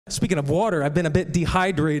speaking of water, I've been a bit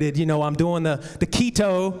dehydrated. You know, I'm doing the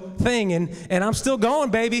keto thing, and I'm still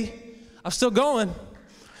going, baby. I'm still going.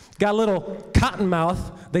 Got a little cotton mouth.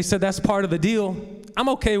 They said that's part of the deal. I'm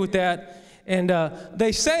okay with that. And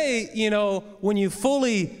they say, you know, when you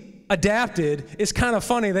fully adapted, it's kind of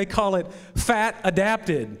funny. They call it fat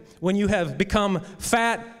adapted. When you have become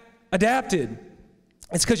fat adapted,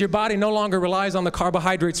 it's because your body no longer relies on the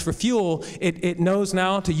carbohydrates for fuel. It knows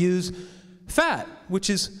now to use fat, which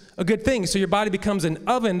is a good thing. So your body becomes an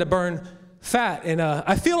oven to burn fat. And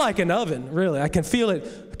I feel like an oven, really. I can feel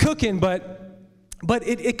it cooking, but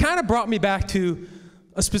it kind of brought me back to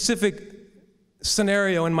a specific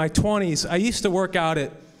scenario in my 20s. I used to work out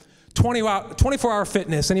at 24-hour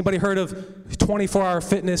fitness. Anybody heard of 24-hour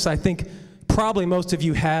fitness? I think probably most of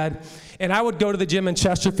you had. And I would go to the gym in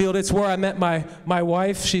Chesterfield. It's where I met my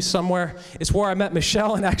wife. She's somewhere. It's where I met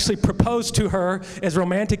Michelle and actually proposed to her. As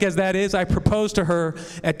romantic as that is, I proposed to her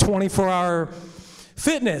at 24-hour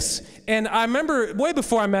fitness. And I remember way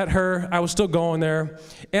before I met her, I was still going there.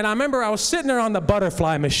 And I remember I was sitting there on the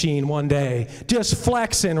butterfly machine one day, just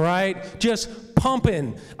flexing, right? Just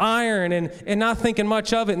pumping iron and not thinking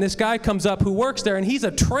much of it. And this guy comes up who works there, and he's a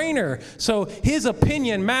trainer. So his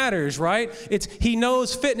opinion matters, right? He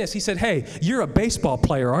knows fitness. He said, "Hey, you're a baseball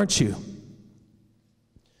player, aren't you?"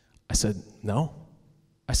 I said, "No."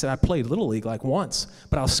 I said, "I played Little League like once,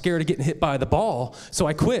 but I was scared of getting hit by the ball, so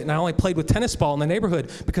I quit, and I only played with tennis ball in the neighborhood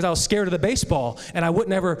because I was scared of the baseball, and I would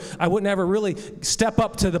never really step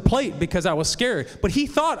up to the plate because I was scared." But he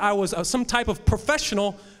thought I was some type of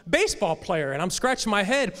professional baseball player, and I'm scratching my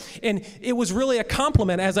head, and it was really a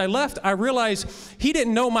compliment. As I left, I realized he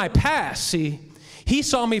didn't know my past. See, he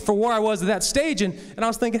saw me for where I was at that stage, and I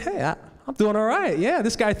was thinking, hey, I'm doing all right. Yeah,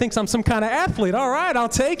 this guy thinks I'm some kind of athlete. All right, I'll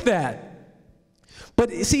take that. But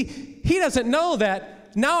see, he doesn't know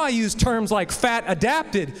that now I use terms like fat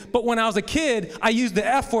adapted, but when I was a kid, I used the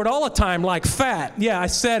F word all the time, like fat. Yeah, I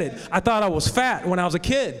said it. I thought I was fat when I was a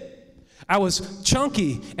kid. I was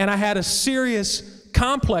chunky, and I had a serious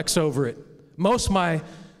complex over it most of my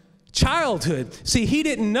childhood. See, he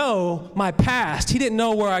didn't know my past. He didn't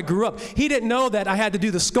know where I grew up. He didn't know that I had to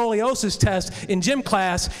do the scoliosis test in gym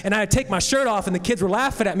class, and I had to take my shirt off, and the kids were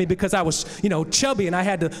laughing at me because I was, chubby, and I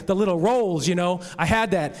had the little rolls, I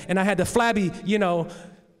had that, and I had the flabby, you know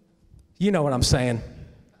what I'm saying.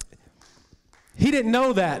 He didn't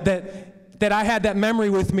know that I had that memory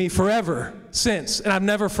with me forever since, and I've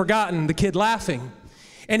never forgotten the kid laughing.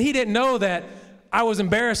 And he didn't know that I was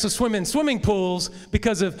embarrassed to swim in swimming pools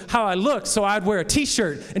because of how I looked, so I'd wear a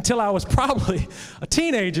t-shirt until I was probably a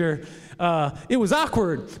teenager. It was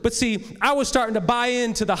awkward. But see, I was starting to buy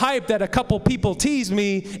into the hype that a couple people teased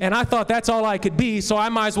me, and I thought that's all I could be, so I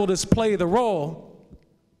might as well just play the role.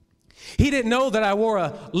 He didn't know that I wore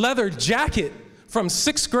a leather jacket from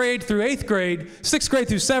 6th grade through 8th grade, 6th grade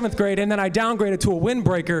through 7th grade, and then I downgraded to a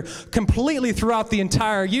windbreaker completely throughout the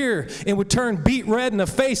entire year and would turn beet red in the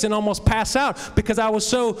face and almost pass out because I was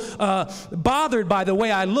so bothered by the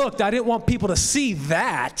way I looked. I didn't want people to see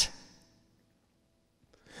that.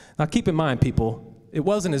 Now keep in mind, people, it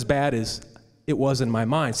wasn't as bad as it was in my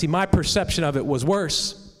mind. See, my perception of it was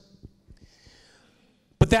worse.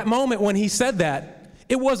 But that moment when he said that,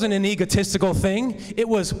 it wasn't an egotistical thing. It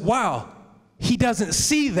was, wow, he doesn't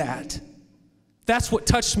see that. That's what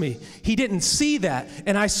touched me. He didn't see that.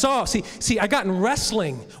 And I saw, see, I got in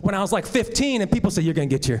wrestling when I was like 15, and people say, you're going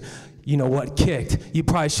to get your, kicked. You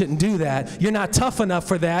probably shouldn't do that. You're not tough enough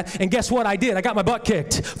for that. And guess what I did? I got my butt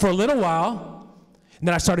kicked for a little while. And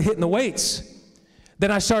then I started hitting the weights.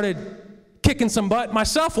 Then I started kicking some butt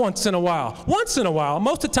myself once in a while. Most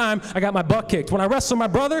of the time, I got my butt kicked. When I wrestled my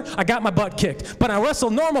brother, I got my butt kicked. But I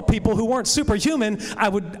wrestled normal people who weren't superhuman, I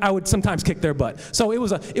would sometimes kick their butt. So it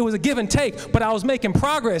was a give and take, but I was making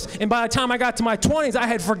progress. And by the time I got to my 20s, I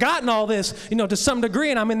had forgotten all this, to some degree,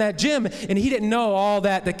 and I'm in that gym, and he didn't know all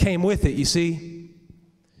that came with it, you see.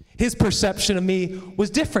 His perception of me was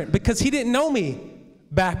different because he didn't know me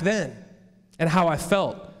back then and how I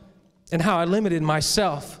felt and how I limited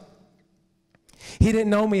myself. He didn't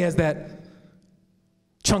know me as that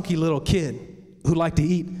chunky little kid who liked to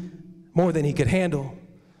eat more than he could handle,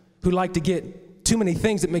 who liked to get too many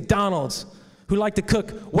things at McDonald's, who liked to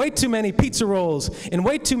cook way too many pizza rolls and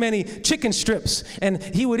way too many chicken strips, and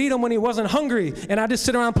he would eat them when he wasn't hungry, and I'd just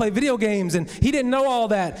sit around and play video games, and he didn't know all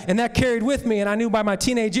that, and that carried with me, and I knew by my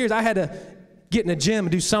teenage years I had to get in a gym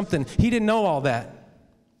and do something. He didn't know all that.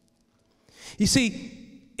 You see,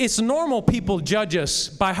 it's normal people judge us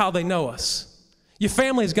by how they know us. Your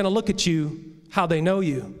family is going to look at you how they know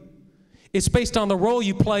you. It's based on the role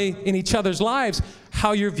you play in each other's lives,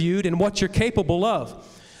 how you're viewed, and what you're capable of.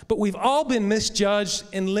 but we've all been misjudged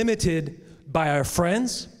and limited by our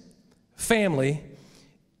friends, family,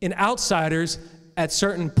 and outsiders at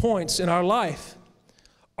certain points in our life.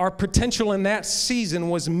 Our potential in that season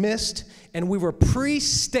was missed, and we were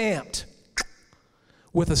pre-stamped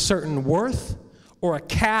with a certain worth or a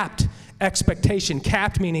capped expectation.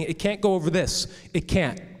 Capped meaning it can't go over this. It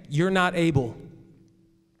can't. You're not able.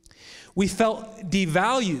 We felt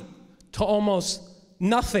devalued to almost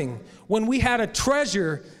nothing when we had a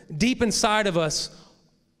treasure deep inside of us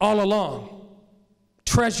all along.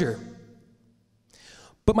 Treasure.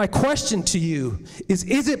 But my question to you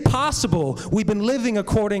is it possible we've been living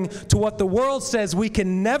according to what the world says we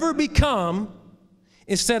can never become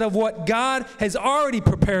instead of what God has already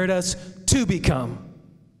prepared us to become?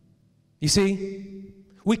 You see,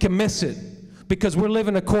 we can miss it because we're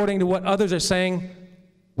living according to what others are saying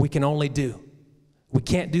we can only do. We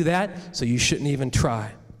can't do that, so you shouldn't even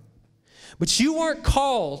try. But you aren't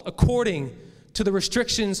called according to the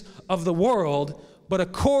restrictions of the world, but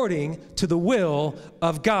according to the will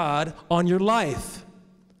of God on your life.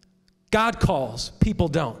 God calls, people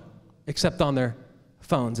don't, except on their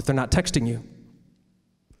phones if they're not texting you.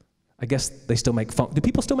 I guess they still make phone. Do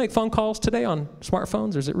people still make phone calls today on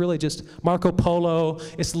smartphones, or is it really just Marco Polo?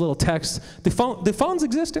 It's a little text. Do phones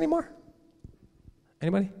exist anymore?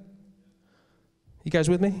 Anybody? You guys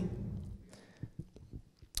with me?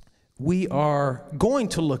 We are going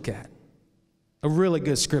to look at a really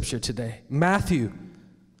good scripture today. Matthew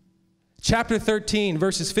chapter 13,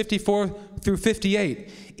 verses 54 through 58.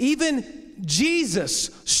 Even Jesus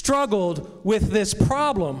struggled with this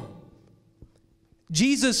problem.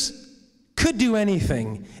 Jesus could do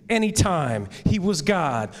anything, anytime. He was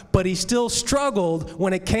God, but he still struggled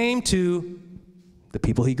when it came to the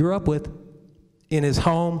people he grew up with in his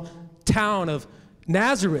hometown of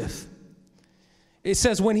Nazareth. It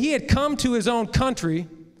says, when he had come to his own country,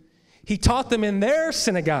 he taught them in their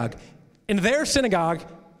synagogue. In their synagogue,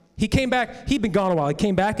 he came back. He'd been gone a while. He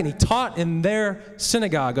came back and he taught in their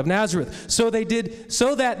synagogue of Nazareth. So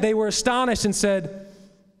that they were astonished and said,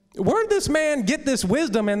 where did this man get this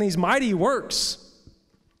wisdom and these mighty works?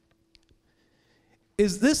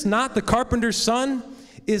 Is this not the carpenter's son?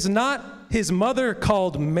 Is not his mother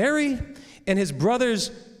called Mary, and his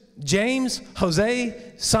brothers James,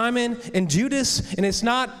 Jose, Simon, and Judas? And it's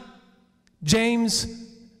not James,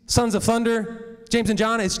 sons of thunder, James and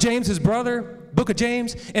John. It's James, his brother, book of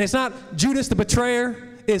James. And it's not Judas the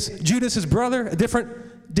betrayer. It's Judas, his brother, a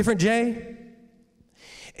different J.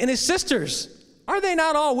 And his sisters, are they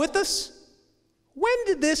not all with us? When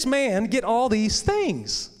did this man get all these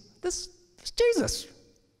things? This Jesus.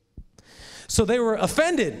 So they were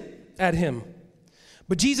offended at him.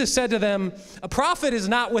 But Jesus said to them, a prophet is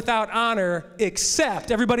not without honor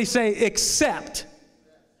except, everybody say, except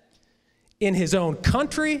in his own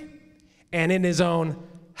country and in his own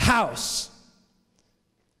house.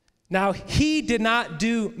 Now, he did not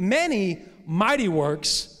do many mighty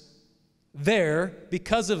works there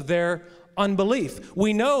because of their unbelief.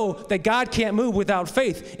 We know that God can't move without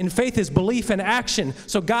faith, and faith is belief and action.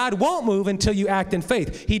 So God won't move until you act in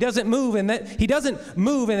faith. He doesn't move and then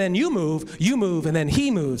you move and then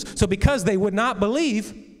he moves. So because they would not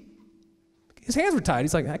believe, his hands were tied.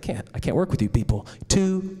 He's like, I can't work with you people.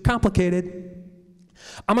 Too complicated.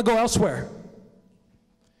 I'm gonna go elsewhere.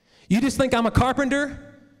 You just think I'm a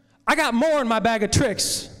carpenter? I got more in my bag of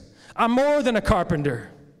tricks. I'm more than a carpenter.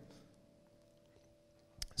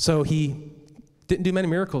 So he didn't do many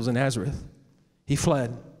miracles in Nazareth. He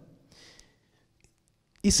fled.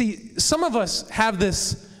 You see, some of us have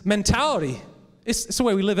this mentality. It's the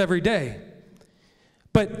way we live every day.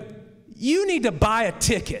 But you need to buy a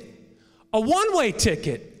ticket, a one-way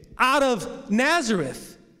ticket out of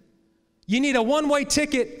Nazareth. You need a one-way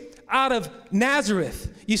ticket out of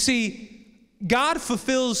Nazareth. You see, God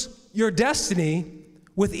fulfills your destiny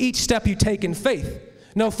with each step you take in faith.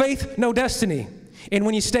 No faith, no destiny. And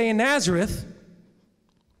when you stay in Nazareth,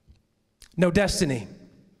 no destiny.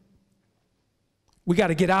 We got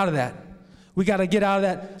to get out of that. We got to get out of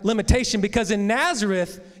that limitation, because in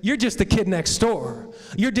Nazareth, you're just the kid next door.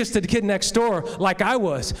 You're just the kid next door like I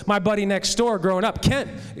was. My buddy next door growing up,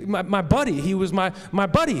 Kent, my buddy, he was my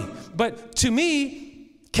buddy. But to me,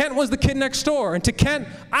 Kent was the kid next door, and to Kent,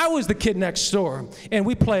 I was the kid next door. And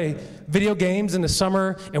we play video games in the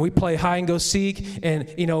summer, and we play hide and go seek. And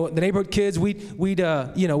the neighborhood kids, we'd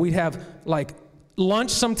have like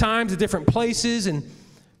lunch sometimes at different places, and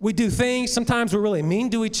we do things. Sometimes we're really mean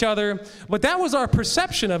to each other, but that was our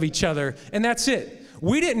perception of each other, and that's it.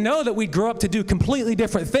 We didn't know that we'd grow up to do completely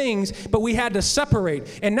different things, but we had to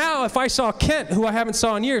separate. And now if I saw Kent, who I haven't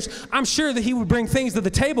saw in years, I'm sure that he would bring things to the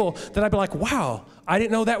table that I'd be like, wow, I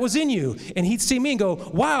didn't know that was in you. And he'd see me and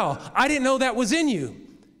go, wow, I didn't know that was in you.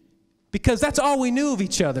 Because that's all we knew of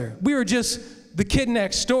each other. We were just the kid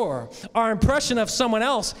next door. Our impression of someone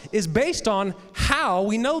else is based on how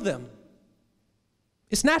we know them.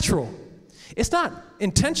 It's natural. It's not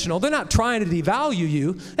intentional. They're not trying to devalue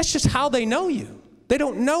you. That's just how they know you. They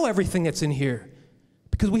don't know everything that's in here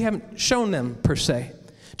because we haven't shown them per se.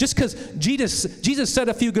 Just because Jesus said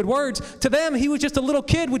a few good words, to them, he was just a little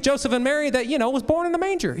kid with Joseph and Mary that, was born in the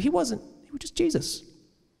manger. He wasn't. He was just Jesus.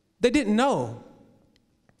 They didn't know.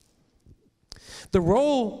 The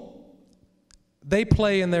role they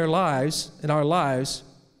play in their lives, in our lives,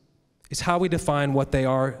 is how we define what they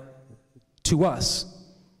are to us.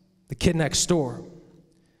 The kid next door.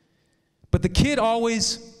 But the kid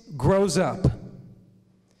always grows up.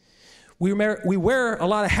 We wear a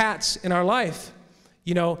lot of hats in our life.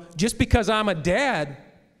 Just because I'm a dad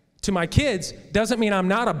to my kids doesn't mean I'm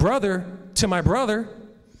not a brother to my brother.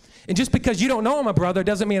 And just because you don't know I'm a brother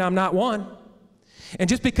doesn't mean I'm not one. And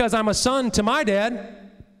just because I'm a son to my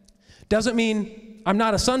dad doesn't mean I'm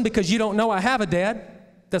not a son because you don't know I have a dad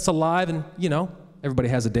that's alive and, everybody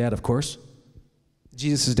has a dad, of course.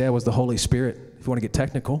 Jesus' dad was the Holy Spirit, if you want to get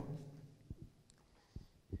technical.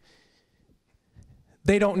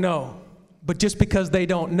 They don't know. But just because they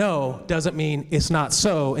don't know doesn't mean it's not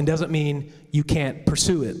so and doesn't mean you can't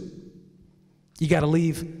pursue it. You got to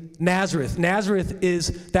leave Nazareth. Nazareth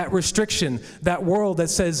is that restriction, that world that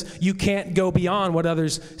says you can't go beyond what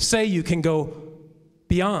others say you can go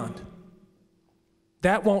beyond.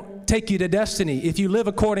 That won't take you to destiny. If you live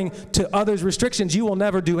according to others' restrictions, you will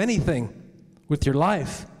never do anything with your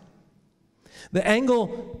life. The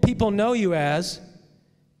angle people know you as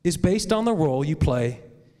is based on the role you play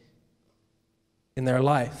in their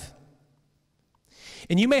life.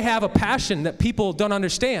 And you may have a passion that people don't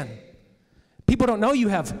understand. People don't know you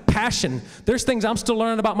have passion. There's things I'm still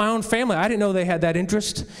learning about my own family. I didn't know they had that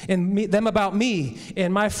interest in them about me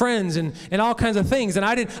and my friends and all kinds of things. And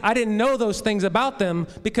I didn't know those things about them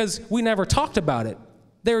because we never talked about it.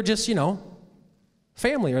 They were just,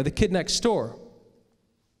 family or the kid next door.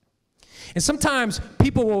 And sometimes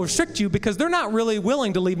people will restrict you because they're not really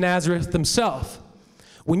willing to leave Nazareth themselves.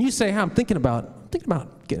 When you say, hey, I'm thinking about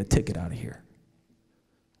getting a ticket out of here,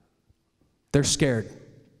 they're scared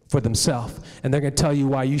for themselves, and they're going to tell you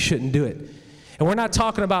why you shouldn't do it. And we're not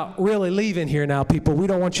talking about really leaving here now, people. We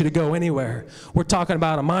don't want you to go anywhere. We're talking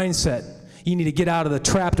about a mindset. You need to get out of the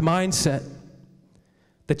trapped mindset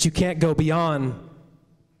that you can't go beyond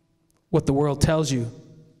what the world tells you,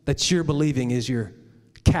 that you're believing is your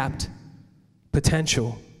capped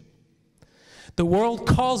potential. The world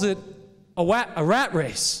calls it a rat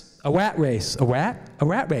race. A rat race. A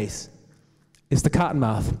rat race. It's the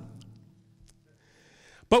cottonmouth.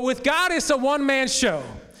 But with God, it's a one-man show.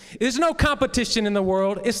 There's no competition in the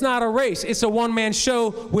world. It's not a race. It's a one-man show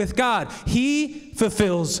with God. He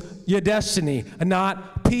fulfills your destiny,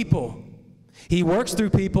 not people. He works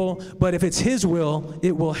through people, but if it's His will,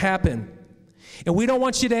 it will happen. And we don't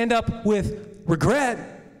want you to end up with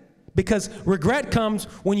regret, because regret comes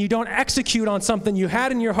when you don't execute on something you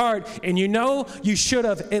had in your heart and you should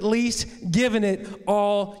have at least given it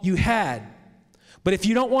all you had. But if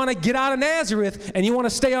you don't want to get out of Nazareth and you want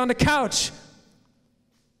to stay on the couch,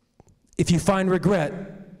 if you find regret,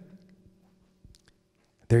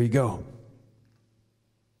 there you go.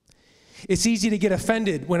 It's easy to get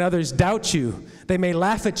offended when others doubt you. They may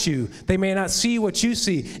laugh at you. They may not see what you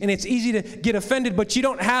see. And it's easy to get offended, but you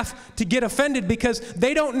don't have to get offended because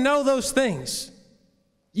they don't know those things.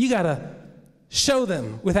 You got to show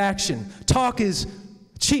them with action. Talk is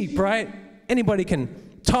cheap, right? Anybody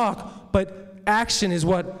can talk, but action is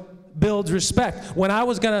what builds respect. When I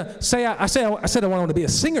was going to say, I said I wanted to be a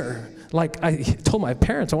singer. Like I told my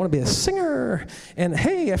parents I want to be a singer. And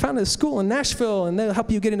hey, I found this school in Nashville and they'll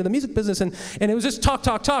help you get into the music business. And it was just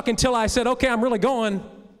talk until I said, okay, I'm really going.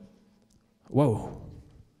 Whoa.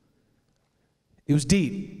 It was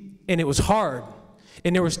deep and it was hard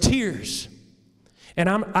and there was tears. And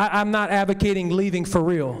I'm not advocating leaving for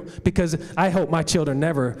real, because I hope my children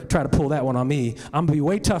never try to pull that one on me. I'm going to be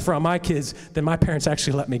way tougher on my kids than my parents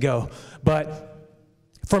actually let me go. But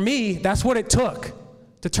for me, that's what it took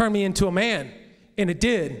to turn me into a man, and it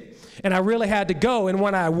did. And I really had to go. And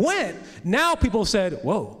when I went, now people said,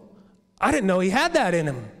 whoa, I didn't know he had that in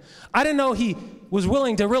him. I didn't know he was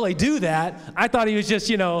willing to really do that. I thought he was just,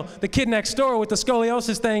 the kid next door with the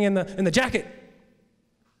scoliosis thing in the jacket.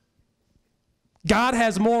 God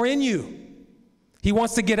has more in you. He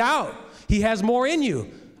wants to get out. He has more in you.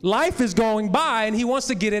 Life is going by, and he wants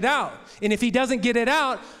to get it out. And if he doesn't get it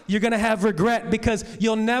out, you're going to have regret, because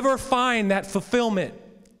you'll never find that fulfillment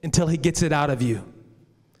until he gets it out of you.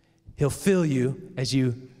 He'll fill you as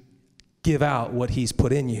you give out what he's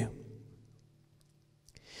put in you.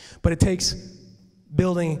 But it takes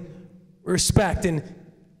building respect, and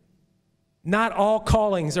not all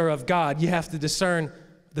callings are of God. You have to discern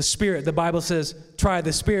the spirit. The Bible says, try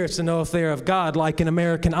the spirits to know if they are of God, like in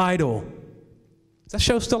American Idol. Is that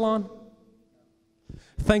show still on?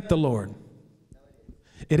 Thank the Lord.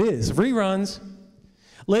 It is. Reruns.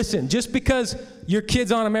 Listen, just because your kid's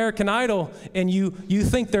on American Idol and you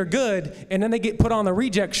think they're good, and then they get put on the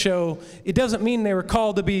reject show, it doesn't mean they were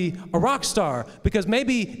called to be a rock star, because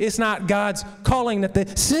maybe it's not God's calling that they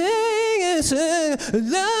sing and sing,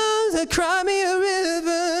 love, cry me a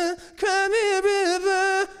river, cry me a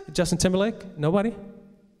river. Justin Timberlake? Nobody?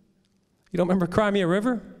 You don't remember Cry Me a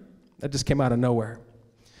River? That just came out of nowhere.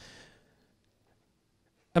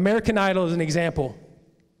 American Idol is an example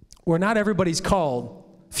where not everybody's called.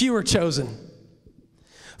 Few are chosen.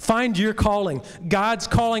 Find your calling. God's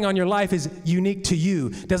calling on your life is unique to you.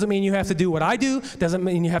 Doesn't mean you have to do what I do. Doesn't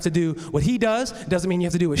mean you have to do what he does. Doesn't mean you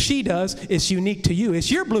have to do what she does. It's unique to you. It's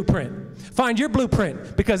your blueprint. Find your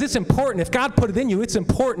blueprint, because it's important. If God put it in you, it's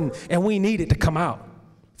important, and we need it to come out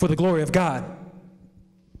for the glory of God.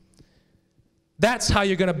 That's how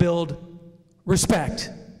you're going to build respect.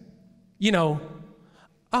 You know,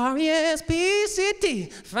 R-E-S-P-C-T,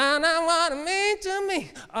 find out what it means to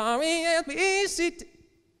me. R-E-S-P-C-T.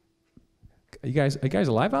 Are you guys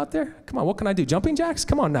alive out there? Come on, what can I do? Jumping jacks?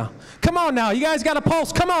 Come on now. Come on now. You guys got a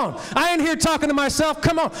pulse. Come on. I ain't here talking to myself.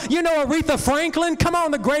 Come on. You know Aretha Franklin? Come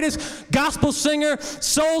on, the greatest gospel singer,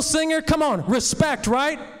 soul singer. Come on. Respect,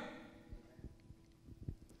 right?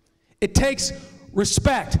 It takes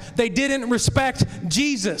respect. They didn't respect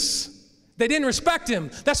Jesus. They didn't respect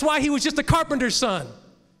him. That's why he was just a carpenter's son.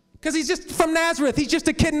 Because he's just from Nazareth. He's just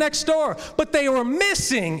a kid next door. But they were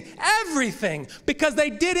missing everything because they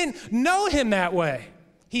didn't know him that way.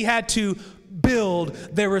 He had to build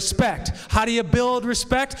their respect. How do you build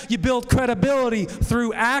respect? You build credibility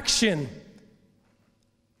through action.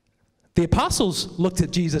 The apostles looked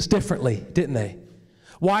at Jesus differently, didn't they?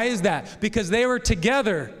 Why is that? Because they were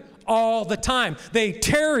together all the time. They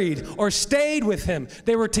tarried or stayed with him.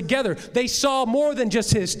 They were together. They saw more than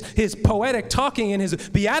just his poetic talking and his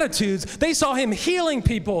beatitudes. They saw him healing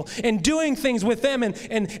people and doing things with them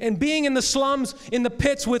and being in the slums, in the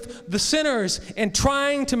pits with the sinners and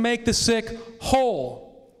trying to make the sick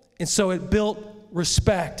whole. And so it built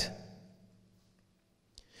respect.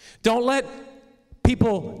 Don't let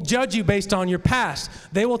people judge you based on your past.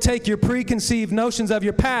 They will take your preconceived notions of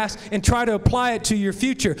your past and try to apply it to your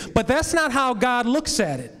future. But that's not how God looks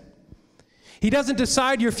at it. He doesn't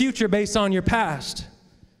decide your future based on your past.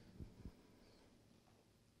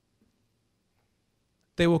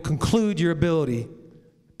 They will conclude your ability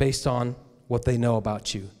based on what they know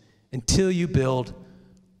about you until you build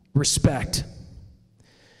respect.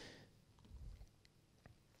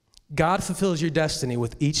 God fulfills your destiny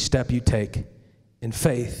with each step you take in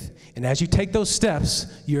faith. And as you take those steps,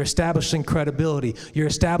 you're establishing credibility. You're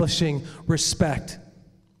establishing respect.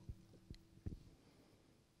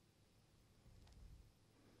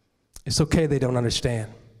 It's okay they don't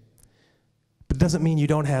understand. But it doesn't mean you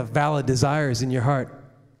don't have valid desires in your heart.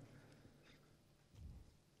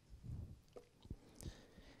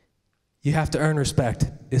 You have to earn respect.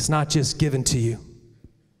 It's not just given to you.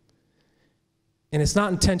 And it's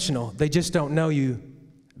not intentional. They just don't know you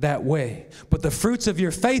that way. But the fruits of your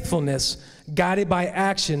faithfulness, guided by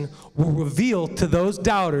action, will reveal to those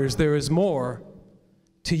doubters there is more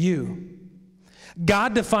to you.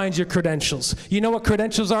 God defines your credentials. You know what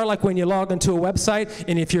credentials are? Like when you log into a website,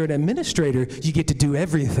 and if you're an administrator, you get to do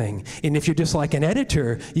everything. And if you're just like an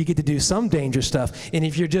editor, you get to do some dangerous stuff. And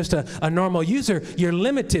if you're just a normal user, you're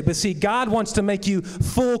limited. But see, God wants to make you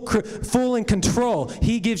full in control.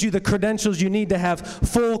 He gives you the credentials you need to have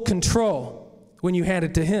full control when you hand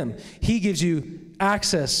it to him. He gives you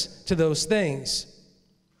access to those things.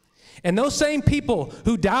 And those same people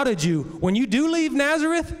who doubted you, when you do leave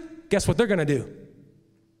Nazareth, guess what they're going to do?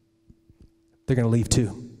 They're going to leave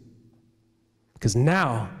too. Because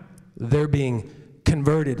now they're being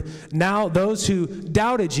converted. Now those who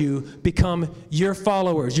doubted you become your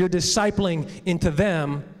followers. You're discipling into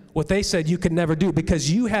them what they said you could never do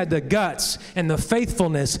because you had the guts and the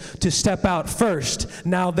faithfulness to step out first.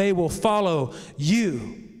 Now they will follow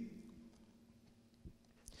you.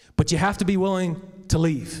 But you have to be willing to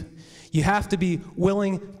leave. You have to be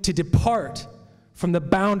willing to depart from the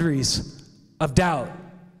boundaries of doubt.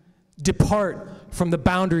 Depart from the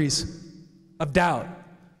boundaries of doubt.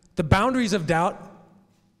 The boundaries of doubt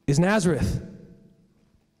is Nazareth.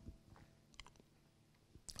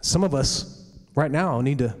 Some of us right now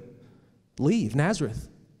need to leave Nazareth.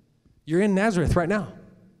 You're in Nazareth right now.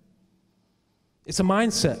 It's a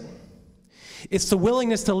mindset. It's the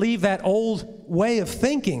willingness to leave that old way of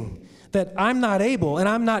thinking that I'm not able and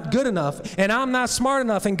I'm not good enough and I'm not smart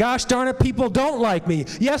enough and gosh darn it, people don't like me.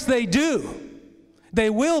 Yes, they do. They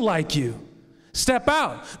will like you. Step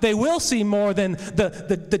out. They will see more than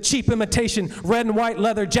the cheap imitation red and white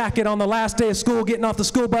leather jacket on the last day of school, getting off the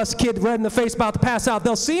school bus, kid red in the face about to pass out.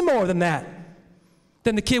 They'll see more than that.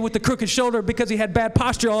 Than the kid with the crooked shoulder because he had bad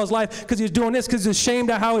posture all his life, because he was doing this, because he was ashamed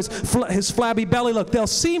of how his flabby belly looked. They'll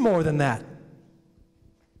see more than that.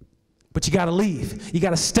 But you got to leave. You got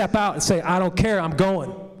to step out and say, I don't care, I'm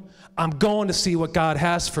going. I'm going to see what God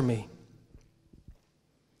has for me.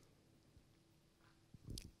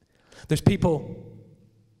 There's people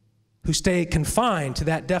who stay confined to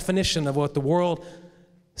that definition of what the world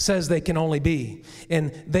says they can only be.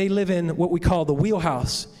 And they live in what we call the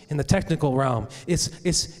wheelhouse in the technical realm.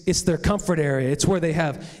 It's their comfort area. It's where they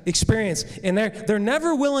have experience. And they're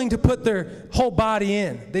never willing to put their whole body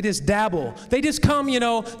in. They just dabble. They just come,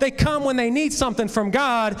 they come when they need something from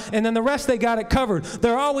God, and then the rest they got it covered.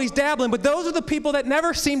 They're always dabbling, but those are the people that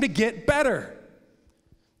never seem to get better.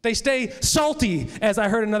 They stay salty, as I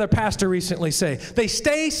heard another pastor recently say. They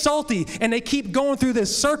stay salty, and they keep going through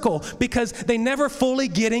this circle because they never fully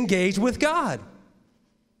get engaged with God.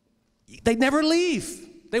 They never leave.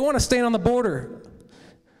 They want to stay on the border.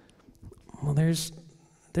 Well, there's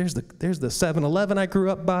the 7-Eleven I grew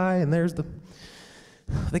up by, and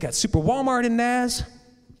they got Super Walmart in Naz.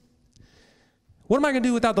 What am I going to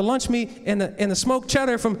do without the lunch meat and the smoked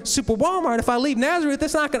cheddar from Super Walmart if I leave Nazareth?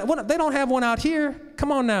 It's not going to, they don't have one out here.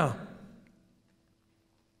 Come on now.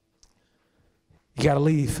 You got to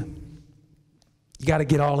leave. You got to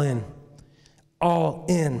get all in. All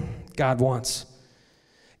in, God wants.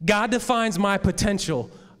 God defines my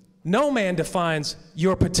potential. No man defines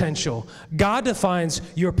your potential. God defines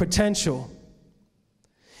your potential.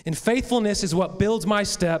 And faithfulness is what builds my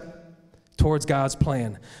step towards God's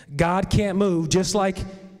plan. God can't move, just like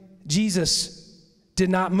Jesus did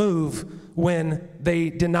not move when they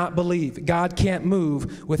did not believe. God can't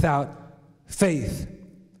move without faith.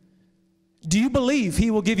 Do you believe He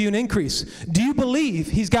will give you an increase? Do you believe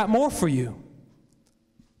He's got more for you?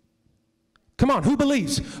 Come on, who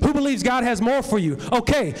believes? Who believes God has more for you?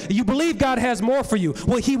 Okay, you believe God has more for you.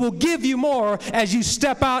 Well, He will give you more as you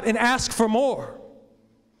step out and ask for more.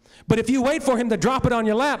 But if you wait for Him to drop it on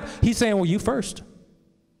your lap, He's saying, well, you first.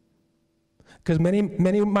 Because many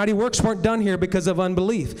mighty works weren't done here because of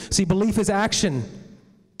unbelief. See, belief is action.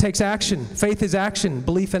 Takes action. Faith is action.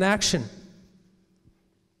 Belief in action.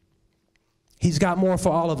 He's got more for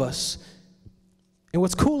all of us. And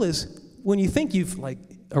what's cool is when you think you've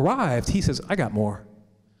arrived, He says, I got more.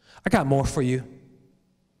 I got more for you.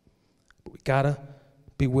 But we gotta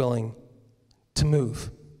be willing to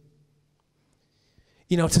move.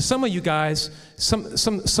 To some of you guys,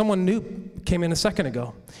 someone new came in a second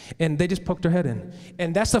ago, and they just poked their head in.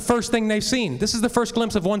 And that's the first thing they've seen. This is the first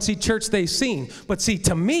glimpse of One Seed Church they've seen. But see,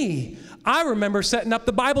 to me, I remember setting up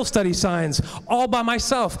the Bible study signs all by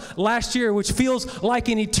myself last year, which feels like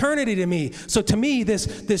an eternity to me. So to me,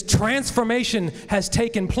 this transformation has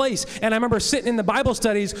taken place. And I remember sitting in the Bible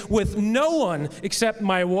studies with no one except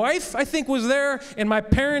my wife, I think, was there, and my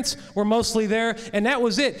parents were mostly there, and that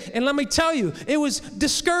was it. And let me tell you, it was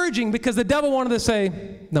discouraging because the devil wanted to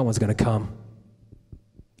say, no one's going to come.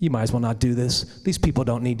 You might as well not do this. These people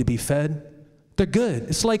don't need to be fed. They're good.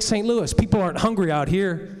 It's like St. Louis. People aren't hungry out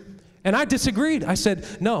here. And I disagreed. I said,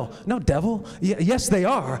 no, devil. Yes, they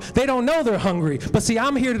are. They don't know they're hungry. But see,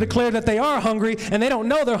 I'm here to declare that they are hungry, and they don't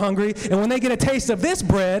know they're hungry. And when they get a taste of this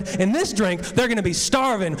bread and this drink, they're going to be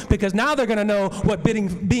starving, because now they're going to know what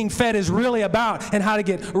being fed is really about and how to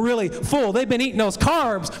get really full. They've been eating those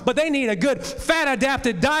carbs, but they need a good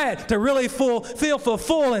fat-adapted diet to really feel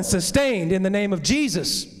full and sustained in the name of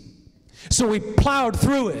Jesus. So we plowed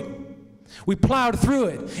through it. We plowed through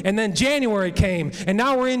it, and then January came, and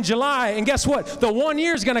now we're in July, and guess what? The 1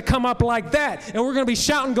 year is going to come up like that, and we're going to be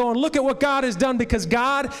shouting, going, look at what God has done, because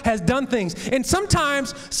God has done things. And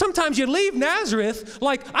sometimes you leave Nazareth,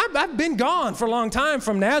 like I've been gone for a long time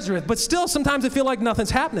from Nazareth, but still sometimes I feel like nothing's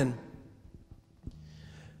happening.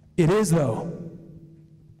 It is, though.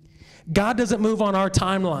 God doesn't move on our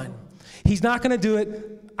timeline. He's not going to do it.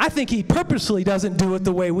 I think he purposely doesn't do it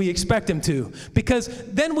the way we expect him to, because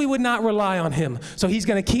then we would not rely on him. So he's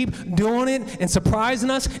going to keep doing it and surprising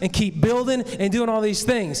us and keep building and doing all these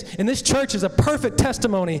things. And this church is a perfect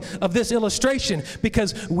testimony of this illustration,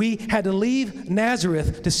 because we had to leave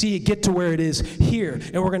Nazareth to see it get to where it is here.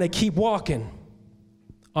 And we're going to keep walking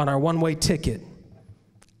on our one-way ticket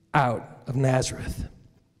out of Nazareth.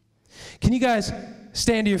 Can you guys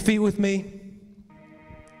stand to your feet with me?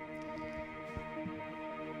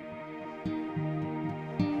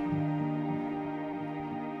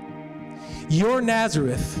 Your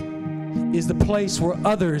Nazareth is the place where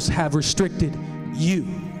others have restricted you.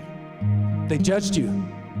 They judged you.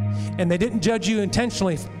 And they didn't judge you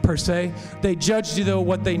intentionally, per se. They judged you, though,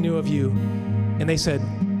 what they knew of you. And they said,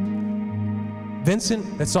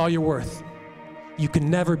 Vincent, that's all you're worth. You can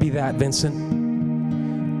never be that,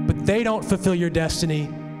 Vincent. But they don't fulfill your destiny.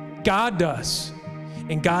 God does.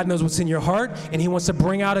 And God knows what's in your heart, and he wants to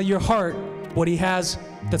bring out of your heart what he has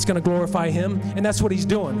that's going to glorify him, and that's what he's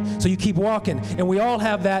doing. So you keep walking, and we all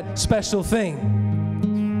have that special thing.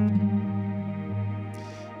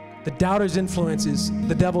 The doubter's influence is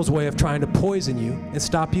the devil's way of trying to poison you and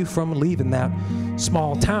stop you from leaving that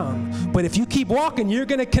small town. But if you keep walking, you're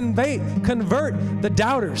going to convert the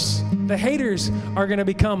doubters. The haters are going to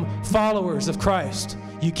become followers of Christ.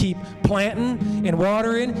 You keep planting and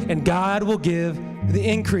watering, and God will give the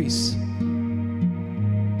increase.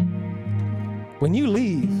 When you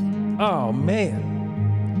leave, oh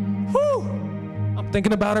man, whew, I'm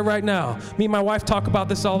thinking about it right now. Me and my wife talk about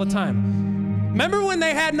this all the time. Remember when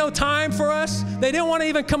they had no time for us? They didn't want to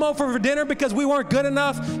even come over for dinner because we weren't good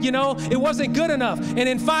enough. You know, it wasn't good enough. And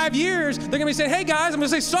in 5 years, they're going to be saying, hey guys, I'm going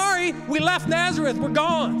to say, sorry, we left Nazareth, we're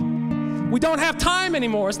gone. We don't have time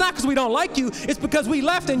anymore. It's not because we don't like you, it's because we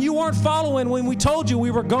left and you weren't following when we told you we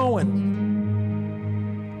were going.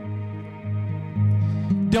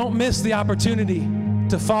 Don't miss the opportunity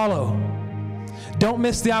to follow. Don't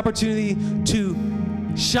miss the opportunity to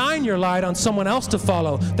shine your light on someone else to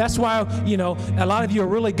follow. That's why, you know, a lot of you are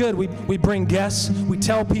really good. We bring guests. We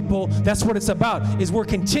tell people that's what it's about, is we're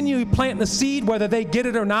continually planting the seed, whether they get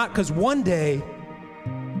it or not, because one day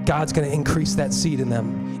God's going to increase that seed in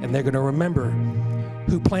them, and they're going to remember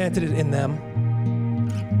who planted it in them,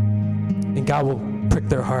 and God will prick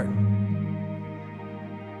their heart.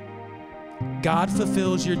 God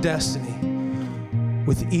fulfills your destiny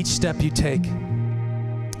with each step you take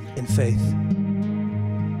in faith.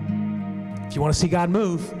 If you want to see God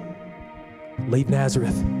move, leave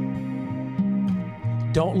Nazareth.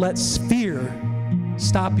 Don't let fear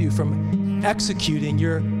stop you from executing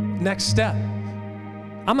your next step.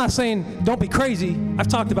 I'm not saying don't be crazy. I've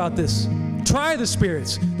talked about this. Try the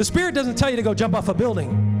spirits. The Spirit doesn't tell you to go jump off a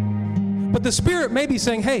building. But the Spirit may be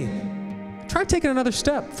saying, hey, try taking another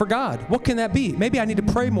step for God. What can that be? Maybe I need to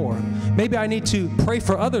pray more. Maybe I need to pray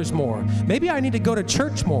for others more. Maybe I need to go to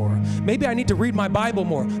church more. Maybe I need to read my Bible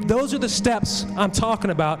more. Those are the steps I'm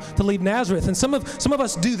talking about to leave Nazareth. And some of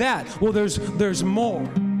us do that. Well, there's more.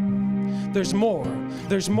 There's more.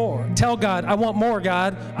 There's more. Tell God, I want more,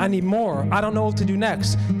 God. I need more. I don't know what to do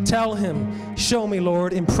next. Tell him, show me,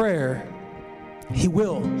 Lord, in prayer. He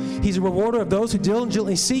will. He's a rewarder of those who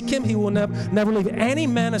diligently seek him. He will never leave any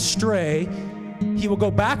man astray. He will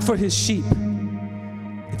go back for his sheep.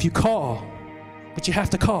 If you call, but you have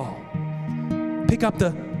to call. Pick up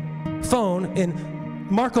the phone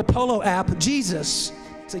and Marco Polo app, Jesus.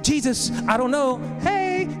 Say, Jesus, I don't know.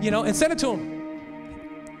 Hey, and send it to him.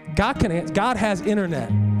 God has internet,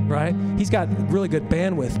 right? He's got really good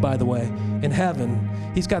bandwidth, by the way, in heaven.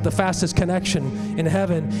 He's got the fastest connection in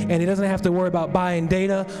heaven, and he doesn't have to worry about buying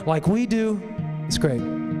data like we do. It's great.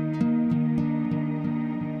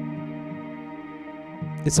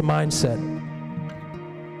 It's a mindset.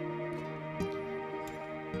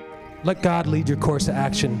 Let God lead your course of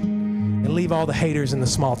action and leave all the haters in the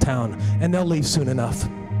small town, and they'll leave soon enough.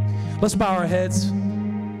 Let's bow our heads.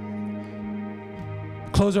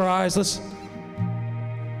 Close our eyes. Let's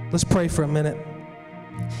pray for a minute.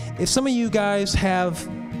 If some of you guys have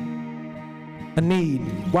a need,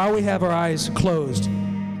 while we have our eyes closed,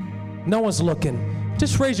 no one's looking,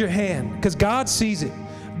 just raise your hand, because God sees it.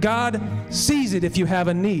 God sees it if you have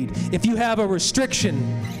a need. If you have a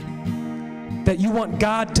restriction that you want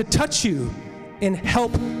God to touch you and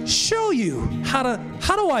help show you how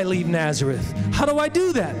do I leave Nazareth? How do I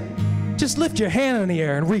do that? Just lift your hand in the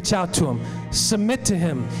air and reach out to him. Submit to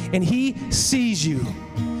him, and he sees you.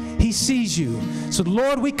 He sees you. So,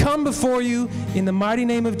 Lord, we come before you in the mighty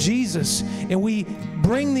name of Jesus, and we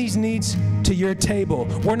bring these needs to your table.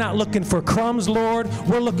 We're not looking for crumbs, Lord.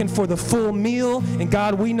 We're looking for the full meal, and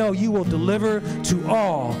God, we know you will deliver to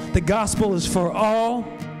all. The gospel is for all.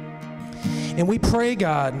 And we pray,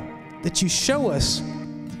 God, that you show us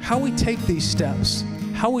how we take these steps,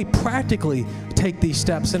 how we practically take these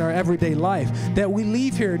steps in our everyday life, that we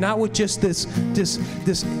leave here not with just this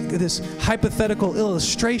hypothetical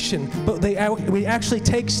illustration, but we actually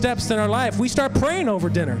take steps in our life. We start praying over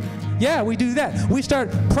dinner. Yeah, we do that. We start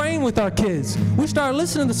praying with our kids. We start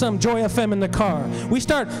listening to some Joy FM in the car. We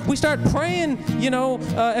start praying,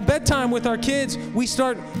 at bedtime with our kids. We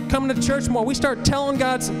start coming to church more. We start telling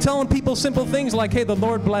people simple things like, hey, the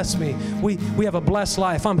Lord bless me. We have a blessed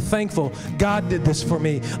life. I'm thankful. God did this for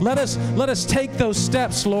me. Let us take those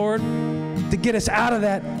steps, Lord, to get us out of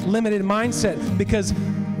that limited mindset, because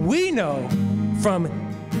we know from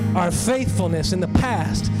our faithfulness in the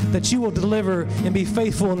past that you will deliver and be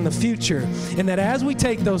faithful in the future, and that as we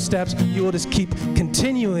take those steps, you will just keep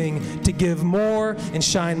continuing to give more and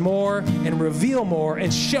shine more and reveal more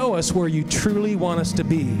and show us where you truly want us to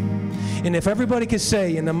be. And if everybody could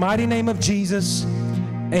say, in the mighty name of Jesus,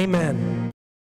 amen.